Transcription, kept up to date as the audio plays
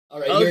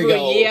Alright, here we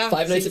go.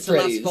 Five Nights at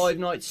Freddy's. Five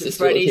Nights at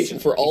Sister Freddy's. location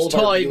for all of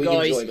our viewing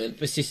enjoyment.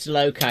 For sister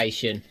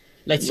location.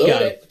 Let's Load go.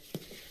 it.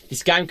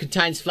 This game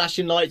contains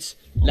flashing lights,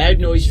 loud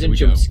noises and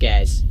jump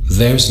scares.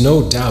 There's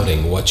no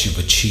doubting what you've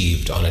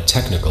achieved on a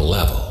technical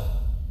level.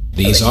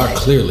 These are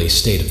clearly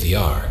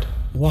state-of-the-art.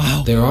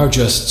 Wow. There are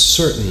just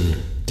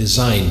certain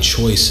design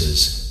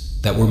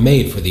choices that were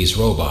made for these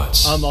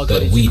robots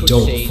that we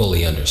don't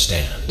fully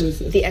understand.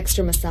 The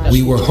extra massage.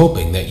 We were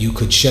hoping that you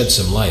could shed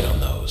some light on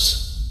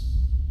those.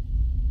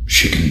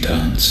 She can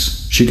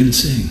dance. She can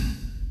sing.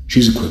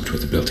 She's equipped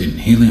with a built-in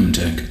helium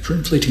tank for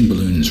inflating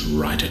balloons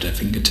right at her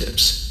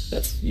fingertips.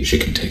 She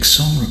can take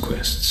song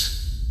requests.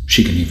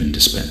 She can even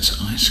dispense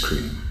ice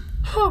cream.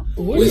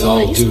 With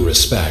all due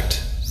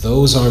respect,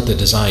 those aren't the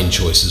design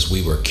choices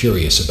we were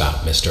curious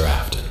about, Mr.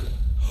 Afton.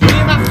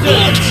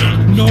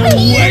 No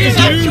way,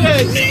 dude!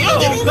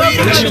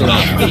 It's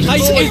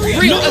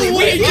real!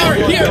 It's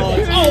real! Here!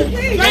 Oh,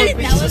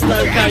 baby! This is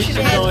location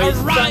noise.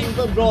 Right.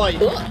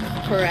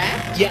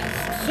 Correct?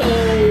 Yes. So,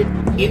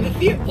 in the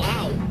theater.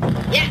 Wow.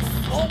 Yes.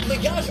 Oh my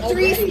gosh,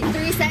 already.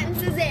 Three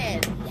sentences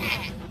in.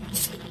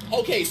 Yeah.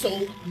 Okay,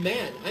 so,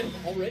 man, I'm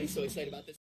already so excited about this.